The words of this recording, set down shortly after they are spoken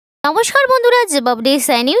নমস্কার বন্ধুরা, govt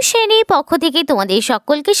নিউজের পক্ষ থেকে তোমাদের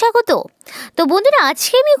সকলকে স্বাগত। তো বন্ধুরা,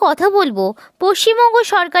 আজকে আমি কথা বলবো পশ্চিমবঙ্গ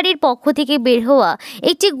সরকারের পক্ষ থেকে বের হওয়া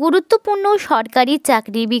একটি গুরুত্বপূর্ণ সরকারি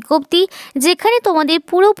চাকরির বিজ্ঞপ্তি, যেখানে তোমাদের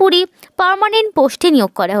পুরোপুরি পার্মানেন্ট পোস্টে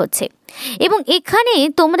নিয়োগ করা হচ্ছে এবং এখানে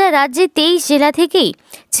তোমরা রাজ্যে 23 জেলা থেকেই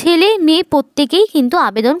ছেলে মেয়ে প্রত্যেকেই কিন্তু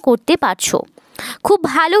আবেদন করতে পারছো। খুব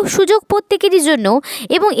ভালো সুযোগ প্রত্যেকেরই জন্য।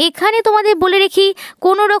 এবং এখানে তোমাদের বলে রেখি,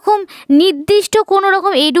 কোনো রকম নির্দিষ্ট কোনো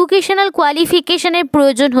রকম এডুকেশনাল কোয়ালিফিকেশনের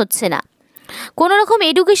প্রয়োজন হচ্ছে না। কোনো রকম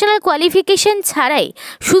এডুকেশনাল কোয়ালিফিকেশন ছাড়াই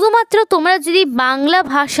শুধুমাত্র তোমরা যদি বাংলা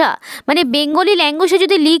ভাষা মানে বেঙ্গলি ল্যাঙ্গুয়েজে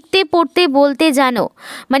যদি লিখতে পড়তে বলতে জানো,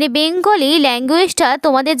 মানে বেঙ্গলি ল্যাঙ্গুয়েজটা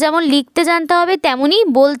তোমাদের যেমন লিখতে জানতে হবে তেমনই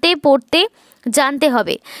বলতে পড়তে জানতে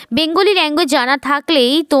হবে। বেঙ্গলি ল্যাঙ্গুয়েজ জানা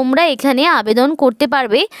থাকলেই তোমরা এখানে আবেদন করতে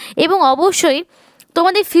পারবে এবং অবশ্যই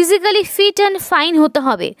তোমাদের ফিজিক্যালি ফিট অ্যান্ড ফাইন হতে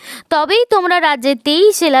হবে, তবেই তোমরা রাজ্যের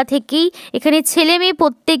 23 জেলা থেকেই এখানে ছেলে মেয়ে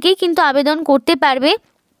প্রত্যেকেই কিন্তু আবেদন করতে পারবে।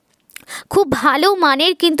 খুব ভালো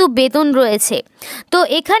মানের কিন্তু বেতন রয়েছে। তো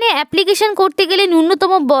এখানে অ্যাপ্লিকেশন করতে গেলে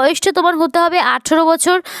ন্যূনতম বয়সটা তোমার হতে হবে 18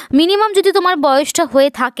 বছর। মিনিমাম যদি তোমার বয়সটা হয়ে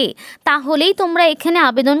থাকে তাহলেই তোমরা এখানে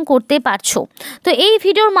আবেদন করতে পারছো। তো এই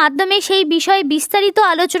ভিডিওর মাধ্যমে সেই বিষয়ে বিস্তারিত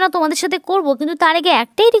আলোচনা তোমাদের সাথে করব, কিন্তু তার আগে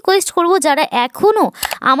একটাই রিকোয়েস্ট করব, যারা এখনও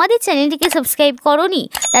আমাদের চ্যানেলটিকে সাবস্ক্রাইব করোনি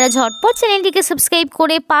তারা ঝটপট চ্যানেলটিকে সাবস্ক্রাইব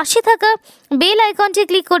করে পাশে থাকা বেল আইকনটি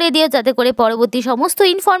ক্লিক করে দিও, যাতে করে পরবর্তী সমস্ত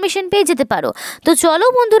ইনফরমেশন পেয়ে যেতে পারো। তো চলো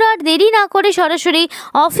বন্ধুরা, আর দেরি না করে সরাসরি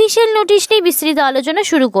অফিসিয়াল নোটিশ নিয়ে বিস্তৃত আলোচনা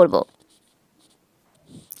শুরু করব।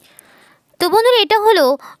 তো বন্ধুরা, এটা হলো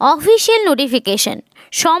অফিসিয়াল নোটিফিকেশন,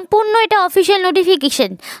 সম্পূর্ণ এটা অফিসিয়াল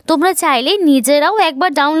নোটিফিকেশন। তোমরা চাইলে নিজেরাও একবার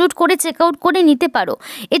ডাউনলোড করে চেক আউট করে নিতে পারো।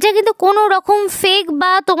 এটা কিন্তু কোনো রকম ফেক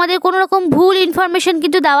বা তোমাদের কোনো রকম ভুল ইনফরমেশন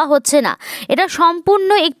কিন্তু দেওয়া হচ্ছে না। এটা সম্পূর্ণ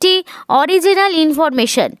একটি অরিজিনাল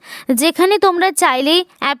ইনফরমেশন, যেখানে তোমরা চাইলে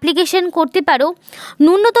অ্যাপ্লিকেশন করতে পারো।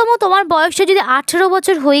 ন্যূনতম তোমার বয়সটা যদি 18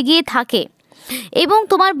 বছর হয়ে গিয়ে থাকে এবং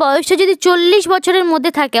তোমার বয়সটা যদি 40 বছরের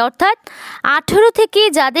মধ্যে থাকে, অর্থাৎ 18 থেকে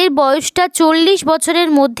যাদের বয়সটা 40 বছরের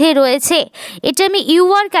মধ্যে রয়েছে, এটা আমি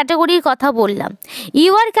ইউআর ক্যাটাগরির কথা বললাম।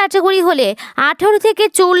 ইউআর ক্যাটাগরি হলে 18 থেকে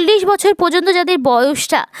 40 বছর পর্যন্ত যাদের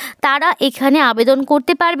বয়সটা, তারা এখানে আবেদন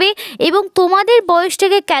করতে পারবে এবং তোমাদের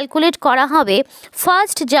বয়সটাকে ক্যালকুলেট করা হবে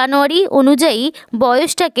 1 জানুয়ারি অনুযায়ী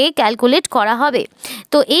বয়সটাকে ক্যালকুলেট করা হবে।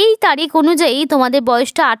 তো এই তারিখ অনুযায়ী তোমাদের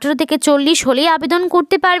বয়সটা 18 থেকে 40 হলেই আবেদন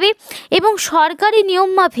করতে পারবে। এবং সরকারি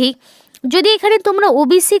নিয়ম মাফিক যদি এখানে তোমরা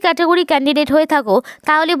ওবিসি ক্যাটাগরি ক্যান্ডিডেট হয়ে থাকো,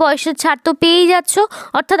 তাহলে বয়সের ছাড় তো পেয়েই যাচ্ছ,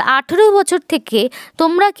 অর্থাৎ 18 বছর থেকে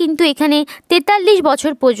তোমরা কিন্তু এখানে 43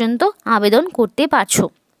 বছর পর্যন্ত আবেদন করতে পারছো।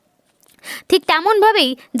 ঠিক তেমনভাবেই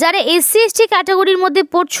যারা এসসি এসটি ক্যাটাগরির মধ্যে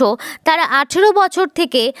পড়ছো, তারা 18 বছর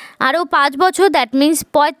থেকে আরও 5 বছর, দ্যাট মিন্স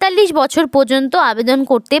 45 বছর পর্যন্ত আবেদন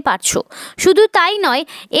করতে পারছো। শুধু তাই নয়,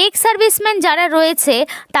 এক্স সার্ভিসম্যান যারা রয়েছে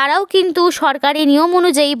তারাও কিন্তু সরকারি নিয়ম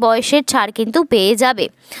অনুযায়ী বয়সের ছাড় কিন্তু পেয়ে যাবে।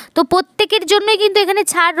 তো প্রত্যেকের জন্যই কিন্তু এখানে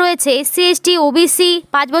ছাড় রয়েছে। এসসি এসটি, ওবিসি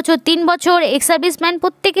 5 বছর, 3 বছর, এক্স সার্ভিসম্যান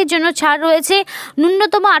প্রত্যেকের জন্য ছাড় রয়েছে।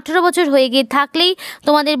 ন্যূনতম 18 বছর হয়ে গিয়ে থাকলেই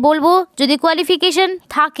তোমাদের বলবো, যদি কোয়ালিফিকেশন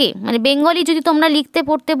থাকে, মানে বেঙ্গলি যদি তোমরা লিখতে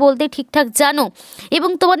পড়তে বলতে ঠিকঠাক জানো এবং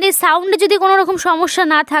তোমাদের সাউন্ডে যদি কোনো রকম সমস্যা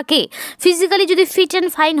না থাকে, ফিজিক্যালি যদি ফিট অ্যান্ড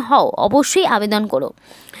ফাইন হও, অবশ্যই আবেদন করো।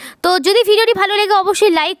 তো যদি ভিডিওটি ভালো লাগে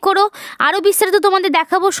অবশ্যই লাইক করো। আরও বিস্তারিত তোমাদের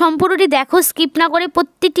দেখাবো, সম্পূর্ণটি দেখো, স্কিপ না করে।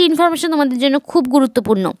 প্রত্যেকটি ইনফরমেশন তোমাদের জন্য খুব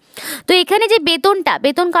গুরুত্বপূর্ণ। তো এখানে যে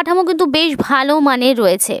বেতন কাঠামো কিন্তু বেশ ভালো মানের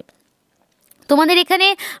রয়েছে। তোমাদের এখানে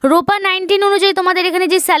রোপা 19 অনুযায়ী তোমাদের এখানে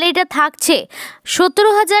যে স্যালারিটা থাকছে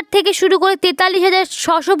 17,000 থেকে শুরু করে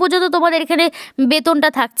 43,600 পর্যন্ত তোমাদের এখানে বেতনটা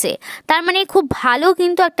থাকছে। তার মানে খুব ভালো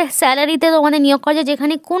কিন্তু একটা স্যালারিতে তোমাদের নিয়োগ করা যায়,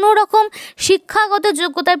 যেখানে কোনো রকম শিক্ষাগত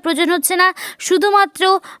যোগ্যতার প্রয়োজন হচ্ছে না। শুধুমাত্র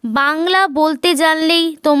বাংলা বলতে জানলেই,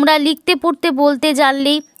 তোমরা লিখতে পড়তে বলতে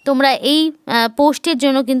জানলেই তোমরা এই পোস্টের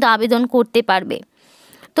জন্য কিন্তু আবেদন করতে পারবে।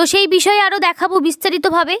 তো সেই বিষয়ে আরও দেখাবো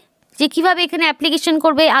বিস্তারিতভাবে, যে কীভাবে এখানে অ্যাপ্লিকেশন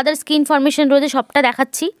করবে, আদার্স কি ইনফরমেশন রয়েছে সবটা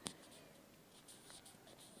দেখাচ্ছি।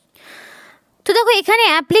 তো দেখো, এখানে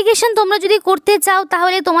অ্যাপ্লিকেশন তোমরা যদি করতে চাও,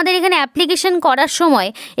 তাহলে তোমাদের এখানে অ্যাপ্লিকেশন করার সময়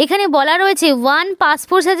এখানে বলা রয়েছে 1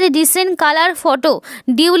 passport size dissent colour photo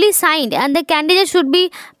duly signed and the candidate should be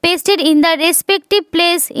pasted in the respective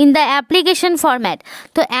place in the application format.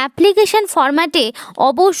 তো অ্যাপ্লিকেশন ফরম্যাটে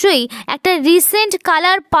অবশ্যই একটা রিসেন্ট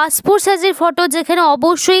কালার পাসপোর্ট সাইজের ফটো, যেখানে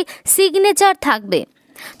অবশ্যই সিগনেচার থাকবে।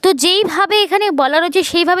 তো যেইভাবে এখানে বলা রয়েছে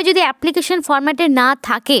সেইভাবে যদি অ্যাপ্লিকেশন ফরম্যাটে না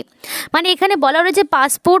থাকে, মানে এখানে বলা রয়েছে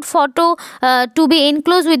passport photo two B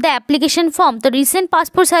enclose with the application form, তো রিসেন্ট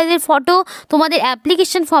পাসপোর্ট সাইজের ফটো তোমাদের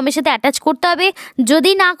অ্যাপ্লিকেশন ফর্মের সাথে অ্যাটাচ করতে হবে।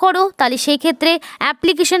 যদি না করো তাহলে সেই ক্ষেত্রে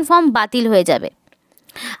অ্যাপ্লিকেশন ফর্ম বাতিল হয়ে যাবে।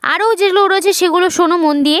 আরও যেগুলো রয়েছে সেগুলো শোনো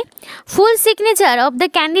মন দিয়ে। Full signature of the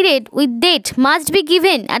candidate with date must be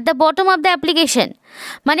given at the bottom of the application.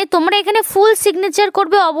 মানে তোমরা এখানে ফুল সিগনেচার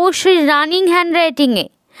করবে অবশ্যই রানিং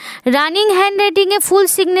হ্যান্ডরাইটিংয়ে ফুল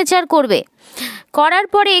সিগনেচার করবে। করার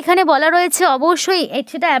পরে এখানে বলা রয়েছে অবশ্যই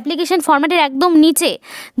সেটা অ্যাপ্লিকেশন ফরম্যাটের একদম নিচে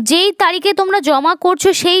যেই তারিখে তোমরা জমা করছো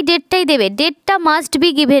সেই ডেটটাই দেবে। ডেটটা মাস্ট বি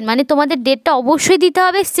গিভেন, মানে তোমাদের ডেটটা অবশ্যই দিতে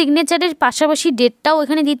হবে, সিগনেচারের পাশাপাশি ডেটটাও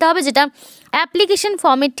এখানে দিতে হবে, যেটা অ্যাপ্লিকেশন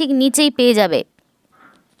ফর্মের ঠিক নিচেই পেয়ে যাবে।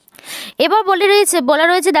 এবার বলা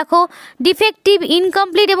রয়েছে দেখো, ডিফেক্টিভ,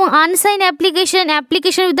 ইনকমপ্লিট এবং unsigned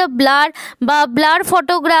application with the blur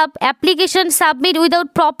photograph, application submit without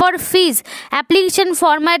proper fees, application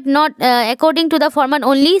format not according to the format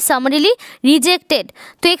only summarily rejected.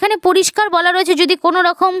 তো এখানে পরিষ্কার বলা রয়েছে যদি কোনো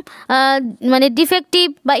রকম মানে ডিফেক্টিভ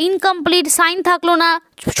বা ইনকমপ্লিট, সাইন থাকলো না,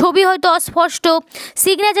 ছবি হয়তো অস্পষ্ট,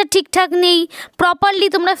 সিগনেচার ঠিকঠাক নেই, প্রপারলি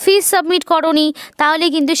তোমরা ফিজ সাবমিট করোনি, তাহলে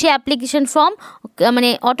কিন্তু সেই অ্যাপ্লিকেশন ফর্ম মানে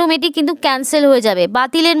অটোমেটিক কিন্তু ক্যান্সেল হয়ে যাবে,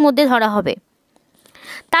 বাতিলের মধ্যে ধরা হবে।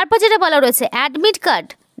 তারপর যেটা বলা রয়েছে অ্যাডমিট কার্ড,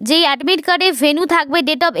 যেই অ্যাডমিট কার্ডে ভেন্যু থাকবে,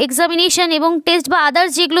 ডেট অফ এক্সামিনেশন এবং টেস্ট বা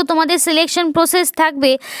আদার্স যেগুলো তোমাদের সিলেকশন প্রসেস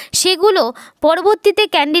থাকবে, সেগুলো পরবর্তীতে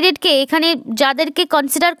ক্যান্ডিডেটকে এখানে যাদেরকে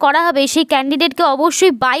কনসিডার করা হবে সেই ক্যান্ডিডেটকে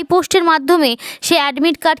অবশ্যই বাই পোস্টের মাধ্যমে সেই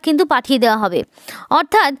অ্যাডমিট কার্ড কিন্তু পাঠিয়ে দেওয়া হবে।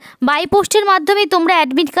 অর্থাৎ বাই পোস্টের মাধ্যমে তোমরা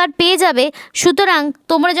অ্যাডমিট কার্ড পেয়ে যাবে। সুতরাং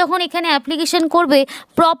তোমরা যখন এখানে অ্যাপ্লিকেশন করবে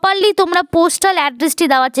প্রপারলি তোমরা পোস্টাল অ্যাড্রেসটি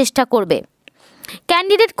দেওয়ার চেষ্টা করবে।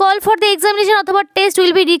 Candidate call for the examination অথবা test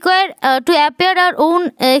will be require to appear R on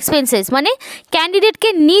expenses, মানে ক্যান্ডিডেটকে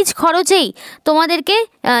নিজ খরচেই তোমাদেরকে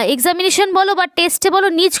এক্সামিনেশন বলো বা টেস্টে বলো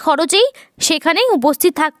নিজ খরচেই সেখানেই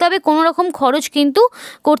উপস্থিত থাকতে হবে, কোনো রকম খরচ কিন্তু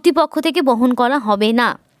কর্তৃপক্ষ থেকে বহন করা হবে না।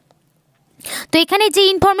 তো এখানে যে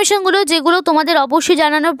ইনফরমেশনগুলো যেগুলো তোমাদের অবশ্যই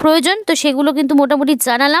জানানোর প্রয়োজন, তো সেগুলো কিন্তু মোটামুটি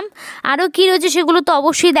জানালাম। আরও কী রয়েছে সেগুলো তো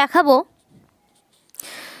অবশ্যই দেখাবো।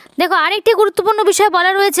 দেখো আরেকটি গুরুত্বপূর্ণ বিষয়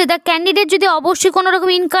বলা রয়েছে, দ্য ক্যান্ডিডেট যদি অবশ্যই কোনো রকম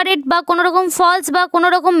ইনকারেক্ট বা কোনো রকম ফলস বা কোনো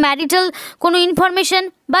রকম ম্যারিটাল কোনো ইনফরমেশন,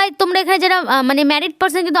 বা তোমরা এখানে যারা মানে ম্যারিড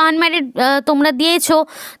পার্সন কিন্তু আনম্যারিড তোমরা দিয়েছো,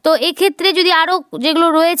 তো এক্ষেত্রে যদি আরও যেগুলো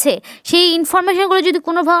রয়েছে সেই ইনফরমেশনগুলো যদি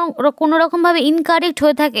কোনো রকমভাবে ইনকারেক্ট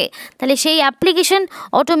হয়ে থাকে, তাহলে সেই অ্যাপ্লিকেশন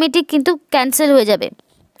অটোমেটিক কিন্তু ক্যান্সেল হয়ে যাবে,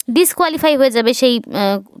 ডিসকোয়ালিফাই হয়ে যাবে সেই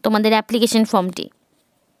তোমাদের অ্যাপ্লিকেশন ফর্মটি।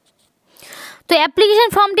 তো অ্যাপ্লিকেশন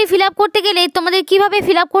ফর্মটি ফিল আপ করতে গেলে তোমাদের কীভাবে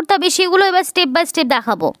ফিল আপ করতে হবে সেগুলো এবার স্টেপ বাই স্টেপ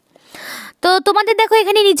দেখাবো। তো তোমাদের দেখো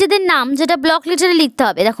এখানে নিজেদের নাম যেটা ব্লক লেটারে লিখতে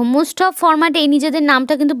হবে। দেখো মোস্ট অফ ফরম্যাটে এই নিজেদের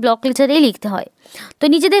নামটা কিন্তু ব্লক লেটারেই লিখতে হয়। তো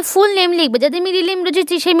নিজেদের ফুল নেম লিখবে, যাদের মিডিল নেম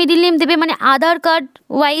রয়েছে সেই মিডিল নেম দেবে, মানে আধার কার্ড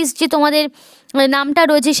ওয়াইজ যে তোমাদের নামটা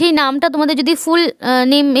রয়েছে সেই নামটা তোমাদের যদি ফুল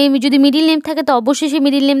নেম যদি মিডিল নেম থাকে তো অবশ্যই সেই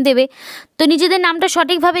মিডিল নেম দেবে। তো নিজেদের নামটা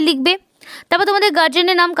সঠিকভাবে লিখবে। তারপর তোমাদের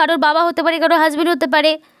গার্জেনের নাম, কারোর বাবা হতে পারে, কারোর হাজব্যান্ড হতে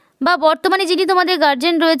পারে, বা বর্তমানে যিনি তোমাদের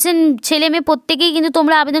গার্জেন রয়েছেন ছেলে মেয়ে প্রত্যেকেই কিন্তু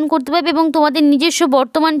তোমরা আবেদন করতে পারবে, এবং তোমাদের নিজস্ব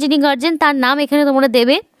বর্তমান যিনি গার্জেন তার নাম এখানে তোমরা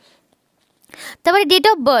দেবে। তারপরে date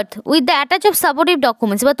of birth with the attach of supportive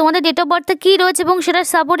documents, এবার তোমাদের ডেট অফ বার্থটা কী রয়েছে এবং সেটার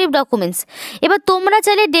সাপোর্টিভ ডকুমেন্টস। এবার তোমরা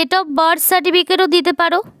চাইলে ডেট অফ বার্থ সার্টিফিকেটও দিতে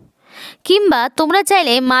পারো, কিংবা তোমরা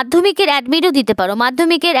চাইলে মাধ্যমিকের অ্যাডমিটও দিতে পারো,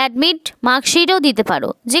 মাধ্যমিকের অ্যাডমিট মার্কশিটও দিতে পারো।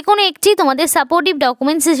 যে কোনো একটি তোমাদের সাপোর্টিভ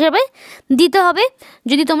ডকুমেন্টস হিসেবে দিতে হবে।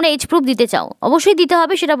 যদি তোমরা এজ প্রুফ দিতে চাও অবশ্যই দিতে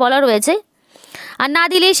হবে, সেটা বলা রয়েছে। আর না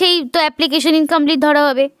দিলে সেই তো অ্যাপ্লিকেশন ইনকমপ্লিট ধরা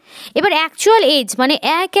হবে। এবার অ্যাকচুয়াল এজ মানে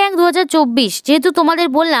 1/1/2024, যেহেতু তোমাদের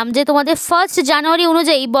বললাম যে তোমাদের 1 জানুয়ারি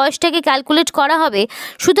অনুযায়ী বয়সটাকে ক্যালকুলেট করা হবে,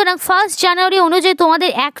 সুতরাং 1 জানুয়ারি অনুযায়ী তোমাদের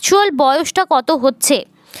অ্যাকচুয়াল বয়সটা কত হচ্ছে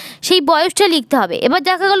সেই বয়সটা লিখতে হবে। এবার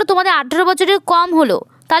দেখা গেলো তোমাদের 18 বছরের কম হলো,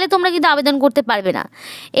 তাহলে তোমরা কিন্তু আবেদন করতে পারবে না।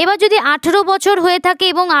 এবার যদি 18 বছর হয়ে থাকে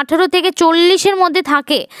এবং 18 থেকে 40-এর মধ্যে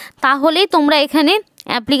থাকে, তাহলেই তোমরা এখানে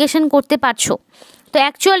অ্যাপ্লিকেশন করতে পারছো। তো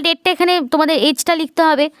অ্যাকচুয়াল ডেটটা এখানে তোমাদের এজটা লিখতে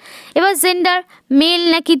হবে। এবার জেন্ডার মেল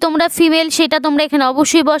নাকি তোমরা ফিমেল সেটা তোমরা এখানে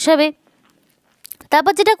অবশ্যই বসাবে।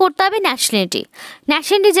 তারপর যেটা করতে হবে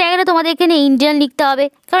ন্যাশনালিটি জায়গাটা তোমাদের এখানে ইন্ডিয়ান লিখতে হবে,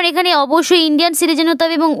 কারণ এখানে অবশ্যই ইন্ডিয়ান সিটিজেন হতে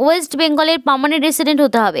হবে এবং ওয়েস্ট বেঙ্গলের পার্মানেন্ট রেসিডেন্ট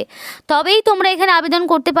হতে হবে, তবেই তোমরা এখানে আবেদন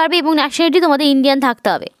করতে পারবে, এবং ন্যাশনালিটি তোমাদের ইন্ডিয়ান থাকতে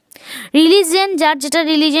হবে। রিলিজিয়ান, যার যেটা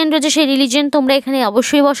রিলিজিয়ান রয়েছে সেই রিলিজিয়ান তোমরা এখানে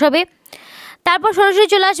অবশ্যই বসাবে। তারপর সরাসরি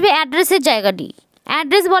চলে আসবে অ্যাড্রেসের জায়গাটি।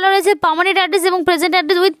 অ্যাড্রেস বলা রয়েছে পার্মানেন্ট অ্যাড্রেস এবং প্রেজেন্ট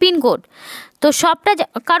অ্যাড্রেস উইথ পিনকোড। তো সবটা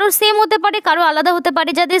কারোর সেম হতে পারে, কারো আলাদা হতে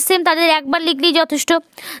পারে। যাদের সেম তাদের একবার লিখলেই যথেষ্ট,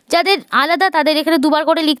 যাদের আলাদা তাদের এখানে দুবার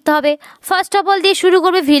করে লিখতে হবে। ফার্স্ট অফ অল দিয়ে শুরু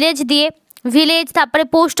করবে ভিলেজ দিয়ে, ভিলেজ, তারপরে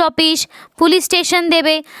পোস্ট অফিস, পুলিশ স্টেশন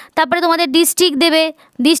দেবে, তারপরে তোমাদের ডিস্ট্রিক্ট দেবে,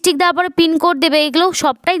 ডিস্ট্রিক্ট দেওয়ার পরে পিনকোড দেবে, এগুলো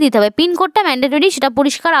সবটাই দিতে হবে। পিনকোডটা ম্যান্ডেটরি, সেটা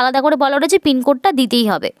পরিষ্কার আলাদা করে বলা রয়েছে, পিনকোডটা দিতেই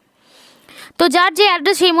হবে। তো যার যে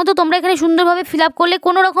অ্যাড্রেস সেই মতো তোমরা এখানে সুন্দরভাবে ফিল আপ করলে,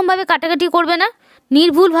 কোনো রকমভাবে কাটাকাটি করবে না,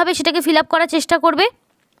 নির্ভুলভাবে সেটাকে ফিল আপ করার চেষ্টা করবে।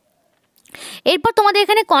 এরপর তোমাদের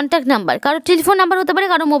এখানে কন্ট্যাক্ট নাম্বার, কারো টেলিফোন নাম্বার হতে পারে,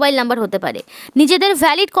 কারো মোবাইল নাম্বার হতে পারে, নিজেদের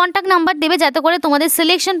ভ্যালিড কন্ট্যাক্ট নাম্বার দেবে যাতে করে তোমাদের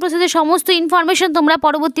সিলেকশন প্রসেসের সমস্ত ইনফরমেশন তোমরা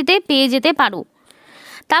পরবর্তীতে পেয়ে যেতে পারো।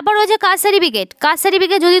 তারপর রয়েছে কাস্ট সার্টিফিকেট। কাস্ট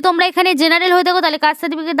সার্টিফিকেট যদি তোমরা এখানে জেনারেল হয়ে থাকো তাহলে কাস্ট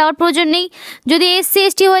সার্টিফিকেট দেওয়ার প্রয়োজন নেই। যদি SC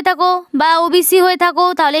ST হয়ে থাকো বা OBC হয়ে থাকো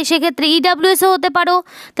তাহলে সেক্ষেত্রে EWSও হতে পারো,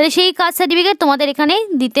 তাহলে সেই কাস্ট সার্টিফিকেট তোমাদের এখানে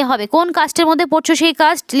দিতে হবে। কোন কাস্টের মধ্যে পড়ছো সেই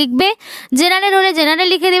কাস্ট লিখবে। জেনারেল হলে জেনারেল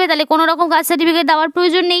লিখে দেবে, তাহলে কোনো রকম কাস্ট সার্টিফিকেট দেওয়ার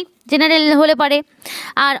প্রয়োজন নেই জেনারেল হলে পারে।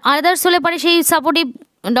 আর আদার্স হলে পারে সেই সাপোর্টিভ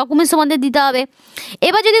ডকুমেন্টস তোমাদের দিতে হবে।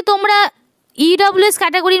 এবার যদি তোমরা EWS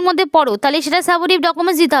ক্যাটাগরির মধ্যে পড়ো তাহলে সেটা সাপোর্টিভ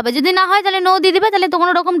ডকুমেন্টস দিতে হবে, যদি না হয় তাহলে নো দিয়ে দেবে, তাহলে তো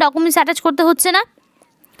কোনো রকম ডকুমেন্টস অ্যাটাচ করতে হচ্ছে না।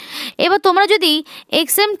 এবার তোমরা যদি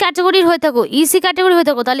XM ক্যাটাগরির হয়ে থাকো, EC ক্যাটাগরি হয়ে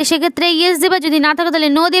থাকো তাহলে সেক্ষেত্রে ইয়েস দেবে, যদি না থাকো তাহলে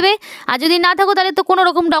নো দেবে। আর যদি না থাকো তাহলে তো কোনো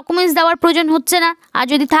রকম ডকুমেন্টস দেওয়ার প্রয়োজন হচ্ছে না। আর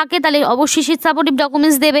যদি থাকে তাহলে অবশ্যই সেই সাপোর্টিভ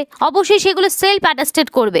ডকুমেন্টস দেবে, অবশ্যই সেগুলো সেলফ অ্যাটাস্টেড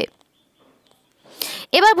করবে।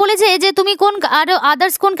 এবার বলেছে যে তুমি কোন আরও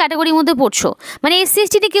আদার্স কোন ক্যাটাগরির মধ্যে পড়ছো, মানে SC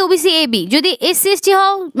ST থেকে OBC AB, যদি SC ST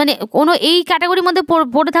হও মানে কোনো এই ক্যাটাগরির মধ্যে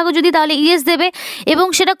পড়ে থাকো যদি তাহলে ইয়েস দেবে, এবং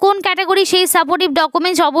সেটা কোন ক্যাটাগরি সেই সাপোর্টিভ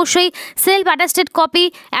ডকুমেন্টস অবশ্যই সেলফ অ্যাটাস্টেড কপি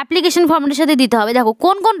অ্যাপ্লিকেশন ফর্মের সাথে দিতে হবে। দেখো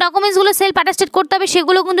কোন কোন ডকুমেন্টসগুলো সেলফ অ্যাটাস্টেড করতে হবে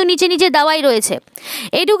সেগুলো কিন্তু নিচে নিচে দেওয়াই রয়েছে।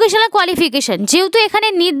 এডুকেশনাল কোয়ালিফিকেশন, যেহেতু এখানে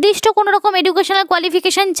নির্দিষ্ট কোনো রকম এডুকেশনাল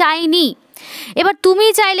কোয়ালিফিকেশন চাইনি, এবার তুমি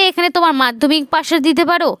চাইলে এখানে তোমার মাধ্যমিক পাশের দিতে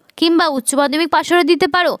পারো, কিংবা উচ্চ মাধ্যমিক পাশেরও দিতে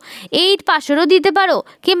পারো, 8 পাশেরও দিতে পারো,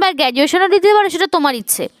 কিংবা গ্র্যাজুয়েশনও দিতে পারো, সেটা তোমার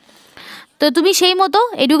ইচ্ছে। তো তুমি সেই মতো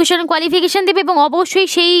এডুকেশনাল কোয়ালিফিকেশান দেবে, এবং অবশ্যই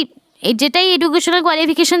সেই যেটাই এডুকেশনাল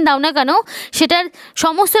কোয়ালিফিকেশান দাও না কেন সেটার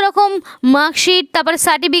সমস্ত রকম মার্কশিট, তারপরে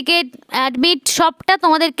সার্টিফিকেট, অ্যাডমিট সবটা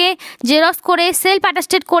তোমাদেরকে জেরক্স করে সেলফ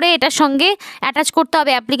অ্যাটাস্টেড করে এটার সঙ্গে অ্যাটাচ করতে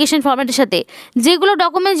হবে অ্যাপ্লিকেশন ফর্মেটের সাথে। যেগুলো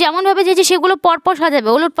ডকুমেন্টস যেমনভাবে যেছে সেগুলো পরপর সাজাবে,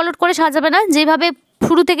 ওলট পালট করে সাজাবে না, যেভাবে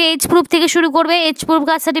শুরু থেকে এজ প্রুফ থেকে শুরু করবে, এজ প্রুফ,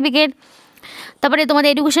 কাস্ট সার্টিফিকেট, তারপরে তোমাদের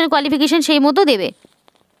এডুকেশনাল কোয়ালিফিকেশান সেই মতো দেবে।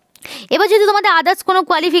 এবার যদি তোমাদের আদার্স কোনো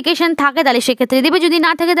কোয়ালিফিকেশান থাকে তাহলে সেক্ষেত্রে দেবে, যদি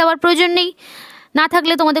না থাকে দেওয়ার প্রয়োজন নেই, না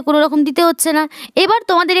থাকলে তোমাদের কোনো রকম দিতে হচ্ছে না। এবার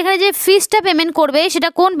তোমাদের এখানে যে ফিসটা পেমেন্ট করবে সেটা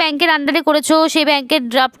কোন ব্যাংকের আন্ডারে করেছো সেই ব্যাংকের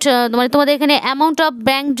ড্রাফট, মানে তোমাদের এখানে অ্যামাউন্ট অফ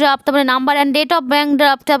ব্যাংক ড্রাফট, তারপরে number and date of bank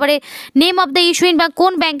draft, তারপরে নেম অফ দ্য ইস্যুইং বা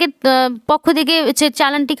কোন ব্যাংকের পক্ষ থেকে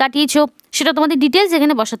চালানটি কাটিয়েছো সেটা তোমাদের ডিটেলস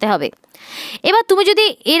এখানে বসাতে হবে। এবার তুমি যদি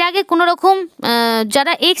এর আগে কোনো রকম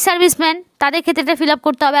যারা এক্স সার্ভিসম্যান তাদের ক্ষেত্রে এটা ফিল আপ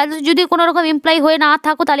করতে হবে, আর যদি কোনো রকম এমপ্লয়ি হয়ে না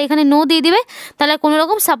থাকো তাহলে এখানে নো দিয়ে দিবে, তাহলে কোনো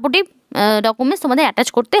রকম সাপোর্টিভ ডকুমেন্টস তোমাদের অ্যাটাচ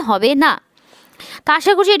করতে হবে না। তা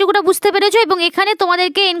আশা করছি এটুকুটা বুঝতে পেরেছো। এবং এখানে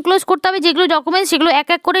তোমাদেরকে এনক্লোজ করতে হবে যেগুলো ডকুমেন্টস সেগুলো এক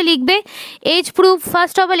এক করে লিখবে। Age proof,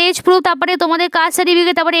 first of all age proof, তারপরে তোমাদের কাস্ট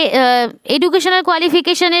সার্টিফিকেট, তারপরে এডুকেশনাল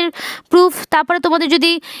কোয়ালিফিকেশানের প্রুফ, তারপরে তোমাদের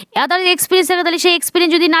যদি আদার এক্সপিরিয়েন্স থাকে তাহলে সেই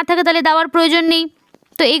এক্সপিরিয়েন্স যদি না থাকে তাহলে দেওয়ার প্রয়োজন নেই।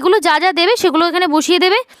 তো এগুলো যা যা দেবে সেগুলো এখানে বসিয়ে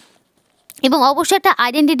দেবে, এবং অবশ্যই একটা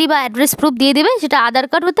আইডেন্টিটি বা অ্যাড্রেস প্রুফ দিয়ে দেবে, সেটা আধার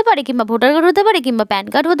কার্ড হতে পারে, কিংবা ভোটার কার্ড হতে পারে, কিংবা প্যান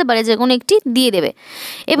কার্ড হতে পারে, যে কোনো একটি দিয়ে দেবে।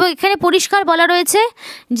 এবং এখানে পরিষ্কার বলা রয়েছে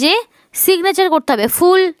যে সিগনেচার করতে হবে,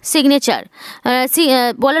 ফুল সিগনেচার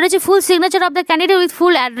বলা রয়েছে, full signature of the candidate with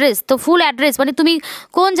full address. তো ফুল অ্যাড্রেস মানে তুমি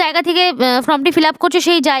কোন জায়গা থেকে ফর্মটি ফিল আপ করছো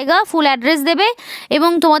সেই জায়গা, ফুল অ্যাড্রেস দেবে,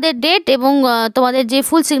 এবং তোমাদের ডেট এবং তোমাদের যে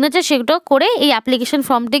ফুল সিগনেচার সেগুলো করে এই অ্যাপ্লিকেশন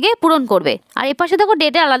ফর্মটিকে পূরণ করবে। আর এর পাশে দেখো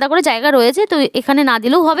ডেটে আলাদা করে জায়গা রয়েছে, তো এখানে না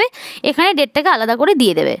দিলেও হবে, এখানে ডেটটাকে আলাদা করে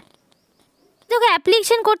দিয়ে দেবে। দেখো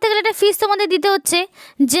অ্যাপ্লিকেশন করতে গেলে একটা ফিস তোমাদের দিতে হচ্ছে।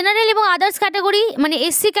 জেনারেল এবং আদার্স ক্যাটাগরি মানে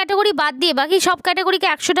SC ক্যাটাগরি বাদ দিয়ে বাকি সব ক্যাটাগরিকে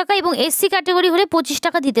 100 টাকা, এবং SC ক্যাটাগরি হলে 25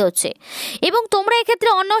 টাকা দিতে হচ্ছে। এবং তোমরা এক্ষেত্রে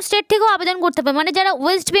অন্য স্টেট থেকেও আবেদন করতে পারবে, মানে যারা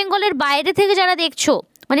ওয়েস্ট বেঙ্গলের বাইরে থেকে যারা দেখছো,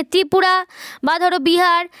 মানে ত্রিপুরা বা ধরো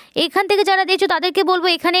বিহার, এখান থেকে যারা দেখছো তাদেরকে বলবো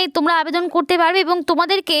এখানে তোমরা আবেদন করতে পারবে। এবং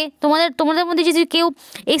তোমাদেরকে তোমাদের মধ্যে যদি কেউ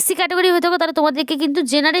SC ক্যাটাগরি হয়ে থাকো তাহলে তোমাদেরকে কিন্তু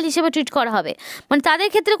জেনারেল হিসেবে ট্রিট করা হবে, মানে তাদের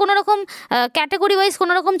ক্ষেত্রে কোনো রকম ক্যাটাগরি ওয়াইজ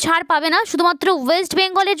কোনো রকম ছাড় পাবে না। শুধুমাত্র ওয়েস্ট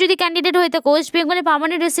বেঙ্গলের যদি ক্যান্ডিডেট হয়ে থাকো, ওয়েস্ট বেঙ্গলের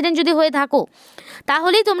পার্মানেন্ট রেসিডেন্ট যদি হয়ে থাকো,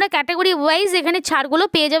 তাহলেই তোমরা ক্যাটাগরি ওয়াইজ এখানে ছাড়গুলো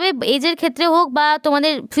পেয়ে যাবে। এজের ক্ষেত্রে হোক বা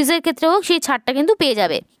তোমাদের ফিজের ক্ষেত্রে হোক সেই ছাড়টা কিন্তু পেয়ে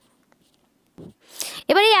যাবে।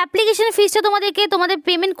 এবার এই অ্যাপ্লিকেশন ফিসটা তোমাদের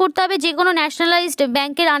পেমেন্ট করতে হবে যে কোনো ন্যাশনালাইজড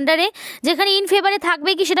ব্যাংকের আন্ডারে, যেখানে ইন ফেভারে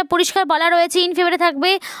থাকবে কি সেটা পরিষ্কার বলা রয়েছে। ইন ফেভারে থাকবে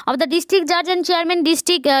অফ দ্য ডিস্ট্রিক্ট জাজ and chairman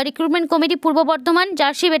district recruitment committee পূর্ব বর্ধমান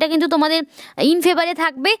জার্সিপ, এটা কিন্তু তোমাদের ইন ফেভারে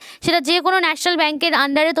থাকবে। সেটা যে কোনো ন্যাশনাল ব্যাংকের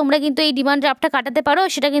আন্ডারে তোমরা কিন্তু এই ডিমান্ড ড্রাফটটা কাটাতে পারো।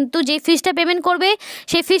 সেটা কিন্তু যে ফিসটা পেমেন্ট করবে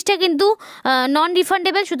সেই ফিসটা কিন্তু নন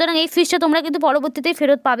রিফান্ডেবল, সুতরাং এই ফিসটা তোমরা কিন্তু পরবর্তীতে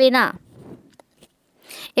ফেরত পাবে না।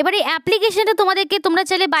 এবার এই অ্যাপ্লিকেশনটা তোমরা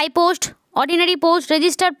চাইলে by post ordinary post,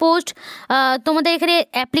 register post তোমাদের এখানে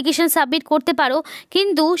অ্যাপ্লিকেশন সাবমিট করতে পারো।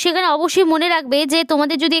 কিন্তু সেখানে অবশ্যই মনে রাখবে যে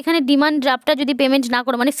তোমাদের যদি এখানে ডিমান্ড ড্রাফটটা যদি পেমেন্ট না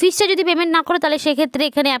করো, মানে ফিসটা যদি পেমেন্ট না করো, তাহলে সেক্ষেত্রে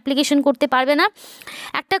এখানে অ্যাপ্লিকেশন করতে পারবে না।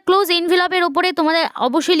 একটা ক্লোজ এনভেলপের ওপরে তোমাদের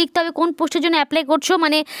অবশ্যই লিখতে হবে কোন পোস্টের জন্য অ্যাপ্লাই করছো,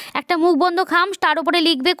 মানে একটা মুখবন্ধ খাম, তার উপরে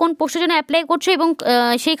লিখবে কোন পোস্টের জন্য অ্যাপ্লাই করছো, এবং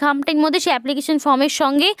সেই খামটির মধ্যে সেই অ্যাপ্লিকেশন ফর্মের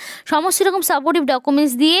সঙ্গে সমস্ত রকম সাপোর্টিভ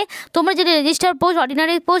ডকুমেন্টস দিয়ে তোমরা যেটা রেজিস্টার পোস্ট,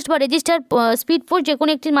 অর্ডিনারি পোস্ট বা রেজিস্টার স্পিড পোস্ট যে কোনো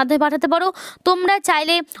একটির মাধ্যমে পাঠাতে পারো। তোমরা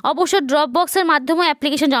চাইলে অবশ্য ড্রপ বক্সের মাধ্যমেও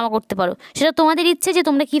অ্যাপ্লিকেশন জমা করতে পারো, সেটা তোমাদের ইচ্ছে যে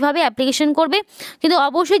তোমরা কীভাবে অ্যাপ্লিকেশন করবে। কিন্তু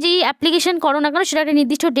অবশ্যই যেই অ্যাপ্লিকেশন করো না কেন সেটা একটা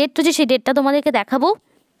নির্দিষ্ট ডেট হচ্ছে, সেই ডেটটা তোমাদেরকে দেখাবো।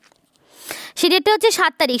 সেই ডেটটা হচ্ছে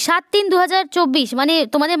 7 তারিখ, 7/3/2024, মানে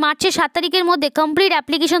তোমাদের মার্চের 7 তারিখের মধ্যে কমপ্লিট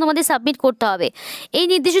অ্যাপ্লিকেশন তোমাদের সাবমিট করতে হবে। এই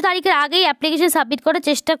নির্দিষ্ট তারিখের আগেই অ্যাপ্লিকেশন সাবমিট করার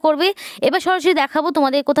চেষ্টা করবে। এবার সরাসরি দেখাবো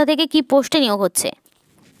তোমাদের কোথা থেকে কী পোস্টে নিয়োগ হচ্ছে।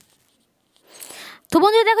 তো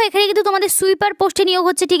বন্ধুরা দেখো, এখানে কিন্তু তোমাদের সুইপার পোস্টে নিয়োগ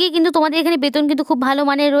হচ্ছে ঠিকই, কিন্তু তোমাদের এখানে বেতন কিন্তু খুব ভালো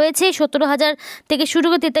মানের রয়েছে। 17,000 থেকে শুরু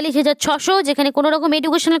করে 43,600, যেখানে কোনো রকম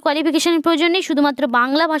এডুকেশনাল কোয়ালিফিকেশনের প্রয়োজন নেই, শুধুমাত্র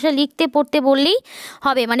বাংলা ভাষা লিখতে পড়তে বললেই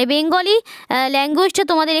হবে, মানে বেঙ্গলি ল্যাঙ্গুয়েজটা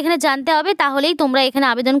তোমাদের এখানে জানতে হবে, তাহলেই তোমরা এখানে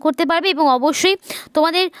আবেদন করতে পারবে। এবং অবশ্যই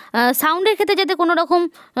তোমাদের সাউন্ডের ক্ষেত্রে যাতে কোনো রকম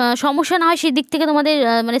সমস্যা না হয় সেই দিক থেকে তোমাদের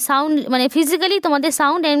মানে সাউন্ড, মানে ফিজিক্যালি তোমাদের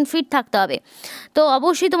সাউন্ড অ্যান্ড ফিট থাকতে হবে। তো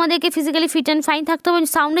অবশ্যই তোমাদেরকে ফিজিক্যালি ফিট অ্যান্ড ফাইন থাকতে হবে,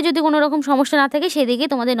 সাউন্ডে যদি কোনো রকম সমস্যা না থাকে সেদিকে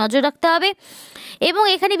তোমাদের নজর রাখতে হবে। এবং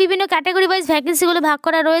এখানে বিভিন্ন ক্যাটাগরি ওয়াইজ ভ্যাকেন্সিগুলো ভাগ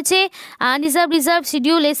করা রয়েছে, reserve,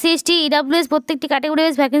 schedule, SC ST, EWS, প্রত্যেকটি ক্যাটাগরি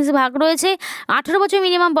ওয়াইজ ভ্যাকেন্সি ভাগ রয়েছে। 18 বছর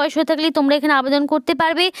মিনিমাম বয়স হয়ে থাকলেই তোমরা এখানে আবেদন করতে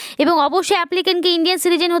পারবে। এবং অবশ্যই অ্যাপ্লিকেন্টকে ইন্ডিয়ান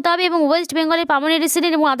সিটিজেন হতে হবে, এবং ওয়েস্ট বেঙ্গলের পার্মানেন্ট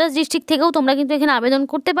রেসিডেন্ট এবং আদার্স ডিস্ট্রিক্ট থেকেও তোমরা কিন্তু এখানে আবেদন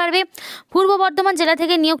করতে পারবে। পূর্ব বর্ধমান জেলা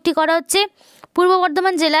থেকে নিয়োগটি করা হচ্ছে। পূর্ব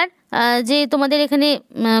বর্ধমান জেলার যে তোমাদের এখানে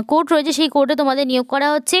কোর্ট রয়েছে সেই কোর্টে তোমাদের নিয়োগ করা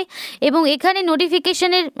হচ্ছে। এবং এখানে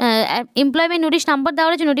নোটিফিকেশনের এমপ্লয়মেন্ট নোটিশ নাম্বার দেওয়া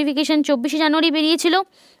রয়েছে, নোটিফিকেশন 24শে জানুয়ারি বেরিয়েছিল।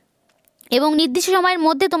 এবং নির্দিষ্ট সময়ের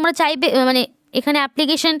মধ্যে তোমরা চাইবে মানে এখানে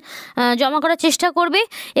অ্যাপ্লিকেশন জমা করার চেষ্টা করবে।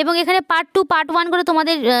 এবং এখানে পার্ট 2 পার্ট 1 করে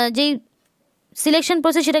তোমাদের যেই সিলেকশন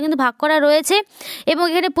প্রসেস সেটা কিন্তু ভাগ করা রয়েছে। এবং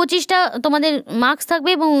এখানে 25টা তোমাদের মার্কস থাকবে,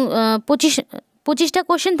 এবং 25টা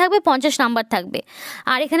কোশ্চেন থাকবে, 50 নাম্বার থাকবে।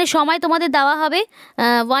 আর এখানে সময় তোমাদের দেওয়া হবে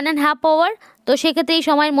 1.5 আওয়ার। তো সেক্ষেত্রে এই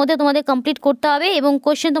সময়ের মধ্যে তোমাদের কমপ্লিট করতে হবে। এবং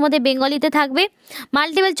কোশ্চেন তোমাদের বেঙ্গলিতে থাকবে,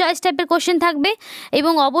 মাল্টিপল চয়েস টাইপের কোশ্চেন থাকবে।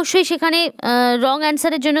 এবং অবশ্যই সেখানে রং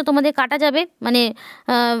অ্যান্সারের জন্য তোমাদের কাটা যাবে, মানে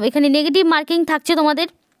এখানে নেগেটিভ মার্কিং থাকছে তোমাদের।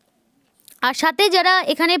 আর সাথে যারা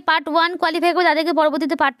এখানে পার্ট 1 কোয়ালিফাই করবে তাদেরকে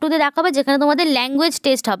পরবর্তীতে পার্ট 2তে দেখাবে, যেখানে তোমাদের ল্যাঙ্গুয়েজ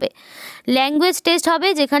টেস্ট হবে,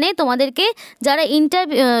 যেখানে তোমাদেরকে যারা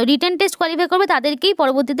রিটেন টেস্ট কোয়ালিফাই করবে তাদেরকেই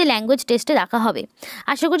পরবর্তীতে ল্যাঙ্গুয়েজ টেস্টে রাখা হবে।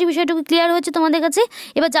 আশা করছি বিষয়টুকু ক্লিয়ার হচ্ছে তোমাদের কাছে।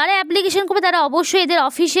 এবার যারা অ্যাপ্লিকেশন করবে তারা অবশ্যই এদের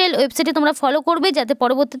অফিসিয়াল ওয়েবসাইটে তোমরা ফলো করবে, যাতে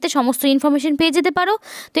পরবর্তীতে সমস্ত ইনফরমেশন পেয়ে যেতে পারো।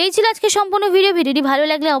 তো এই ছিল আজকে সম্পূর্ণ ভিডিওটি ভালো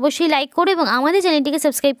লাগলে অবশ্যই লাইক করো, এবং আমাদের চ্যানেলটিকে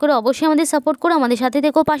সাবস্ক্রাইব করে অবশ্যই আমাদের সাপোর্ট করো, আমাদের সাথে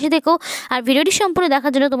থেকো, পাশে থেকো। আর ভিডিওটি সম্পূর্ণ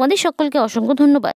দেখার জন্য তোমাদের সকলকে অসংখ্য ধন্যবাদ।